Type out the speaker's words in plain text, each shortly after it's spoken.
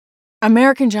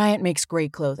American Giant makes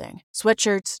great clothing,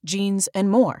 sweatshirts, jeans, and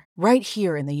more right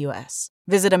here in the U.S.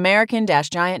 Visit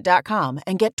American-Giant.com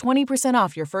and get 20%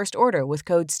 off your first order with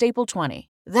code STAPLE20.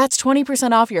 That's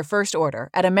 20% off your first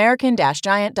order at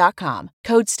American-Giant.com,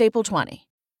 code STAPLE20.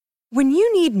 When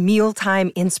you need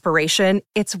mealtime inspiration,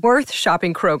 it's worth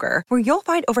shopping Kroger, where you'll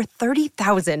find over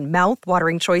 30,000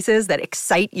 mouth-watering choices that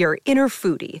excite your inner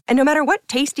foodie. And no matter what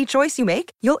tasty choice you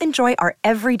make, you'll enjoy our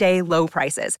everyday low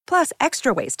prices, plus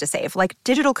extra ways to save, like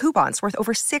digital coupons worth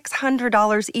over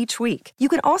 $600 each week. You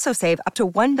can also save up to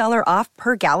 $1 off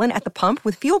per gallon at the pump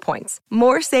with fuel points.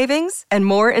 More savings and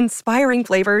more inspiring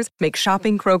flavors make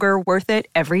shopping Kroger worth it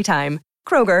every time.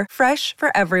 Kroger, fresh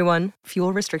for everyone.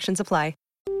 Fuel restrictions apply.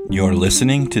 You're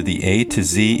listening to the A to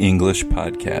Z English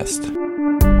podcast.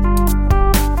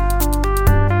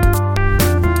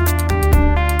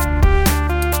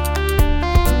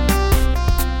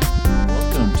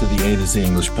 Welcome to the A to Z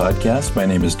English podcast. My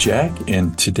name is Jack,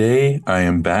 and today I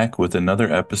am back with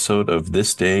another episode of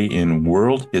This Day in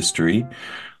World History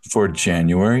for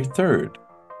January 3rd.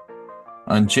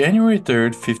 On January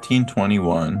 3rd,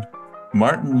 1521,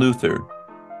 Martin Luther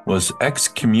was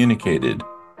excommunicated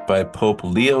by Pope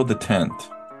Leo X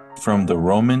from the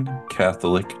Roman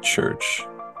Catholic Church.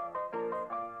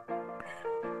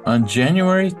 On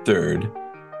January 3rd,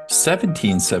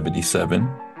 1777,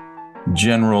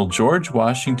 General George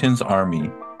Washington's army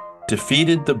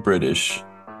defeated the British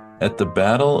at the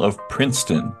Battle of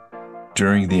Princeton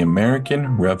during the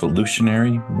American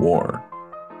Revolutionary War.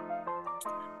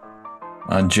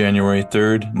 On January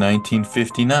 3rd,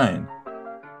 1959,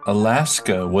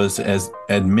 Alaska was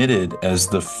admitted as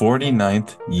the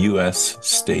 49th U.S.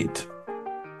 state.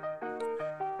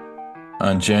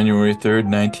 On January 3rd,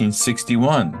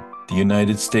 1961, the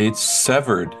United States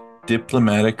severed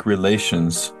diplomatic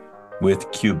relations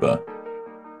with Cuba.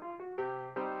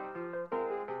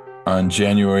 On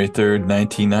January 3rd,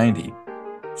 1990,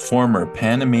 former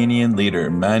Panamanian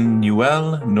leader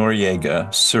Manuel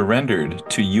Noriega surrendered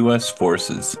to U.S.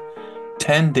 forces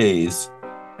 10 days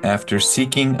after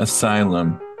seeking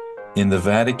asylum in the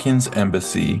Vatican's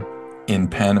embassy in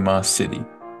Panama City.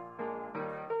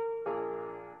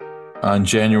 On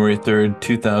January 3,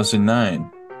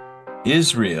 2009,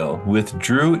 Israel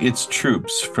withdrew its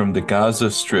troops from the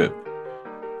Gaza Strip,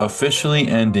 officially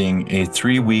ending a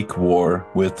 3-week war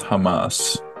with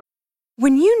Hamas.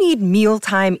 When you need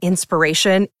mealtime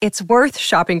inspiration, it's worth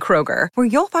shopping Kroger, where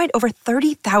you'll find over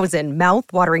 30,000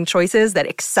 mouth-watering choices that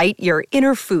excite your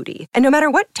inner foodie. And no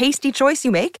matter what tasty choice you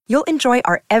make, you'll enjoy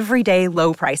our everyday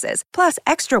low prices, plus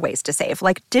extra ways to save,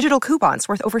 like digital coupons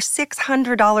worth over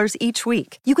 $600 each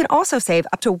week. You can also save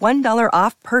up to $1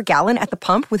 off per gallon at the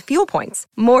pump with fuel points.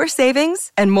 More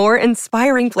savings and more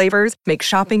inspiring flavors make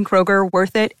shopping Kroger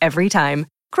worth it every time.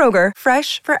 Kroger,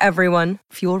 fresh for everyone.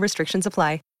 Fuel restrictions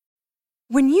apply.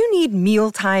 When you need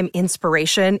mealtime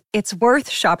inspiration, it's worth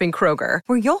shopping Kroger,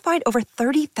 where you'll find over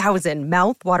 30,000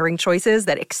 mouth-watering choices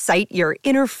that excite your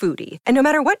inner foodie. And no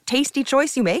matter what tasty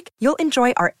choice you make, you'll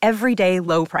enjoy our everyday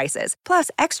low prices, plus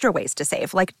extra ways to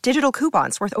save, like digital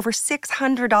coupons worth over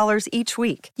 $600 each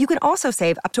week. You can also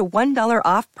save up to $1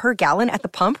 off per gallon at the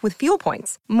pump with fuel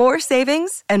points. More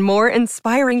savings and more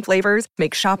inspiring flavors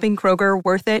make shopping Kroger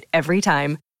worth it every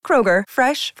time. Kroger,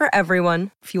 fresh for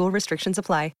everyone. Fuel restrictions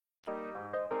apply.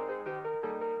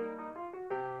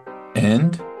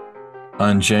 And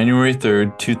on January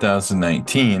 3rd,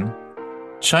 2019,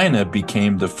 China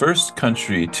became the first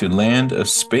country to land a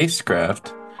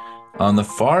spacecraft on the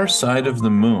far side of the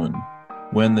moon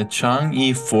when the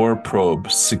Chang'e 4 probe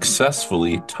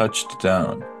successfully touched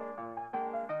down.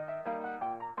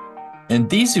 And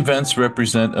these events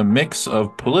represent a mix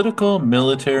of political,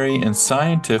 military, and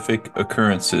scientific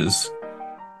occurrences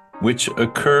which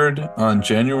occurred on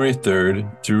January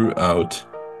 3rd throughout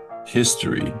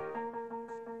history.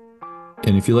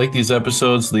 And if you like these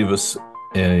episodes, leave us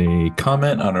a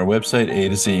comment on our website,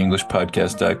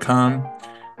 a2zenglishpodcast.com.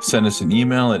 Send us an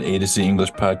email at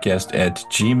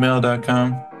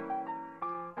a2zenglishpodcast@gmail.com.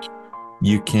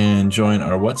 You can join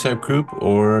our WhatsApp group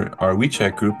or our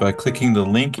WeChat group by clicking the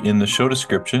link in the show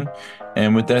description.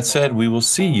 And with that said, we will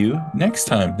see you next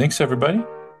time. Thanks, everybody.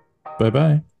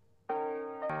 Bye-bye.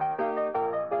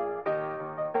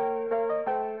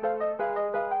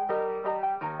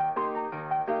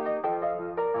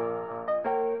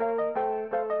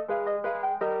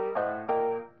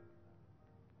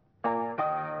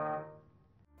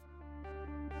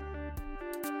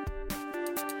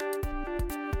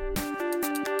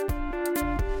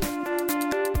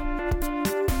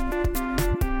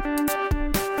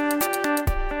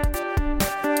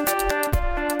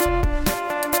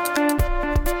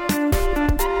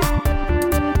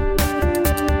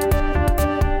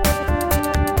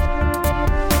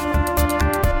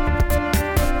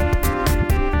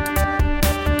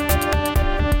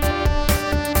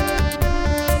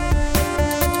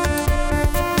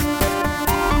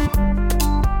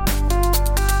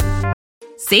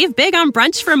 Save big on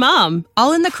brunch for mom,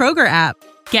 all in the Kroger app.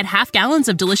 Get half gallons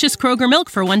of delicious Kroger milk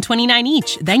for $1.29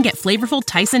 each. Then get flavorful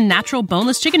Tyson natural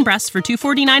boneless chicken breasts for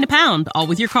 $2.49 a pound, all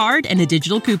with your card and a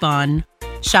digital coupon.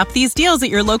 Shop these deals at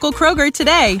your local Kroger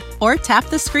today, or tap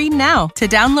the screen now to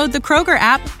download the Kroger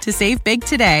app to save big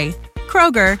today.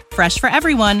 Kroger, fresh for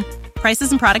everyone.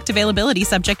 Prices and product availability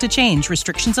subject to change.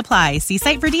 Restrictions apply. See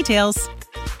site for details.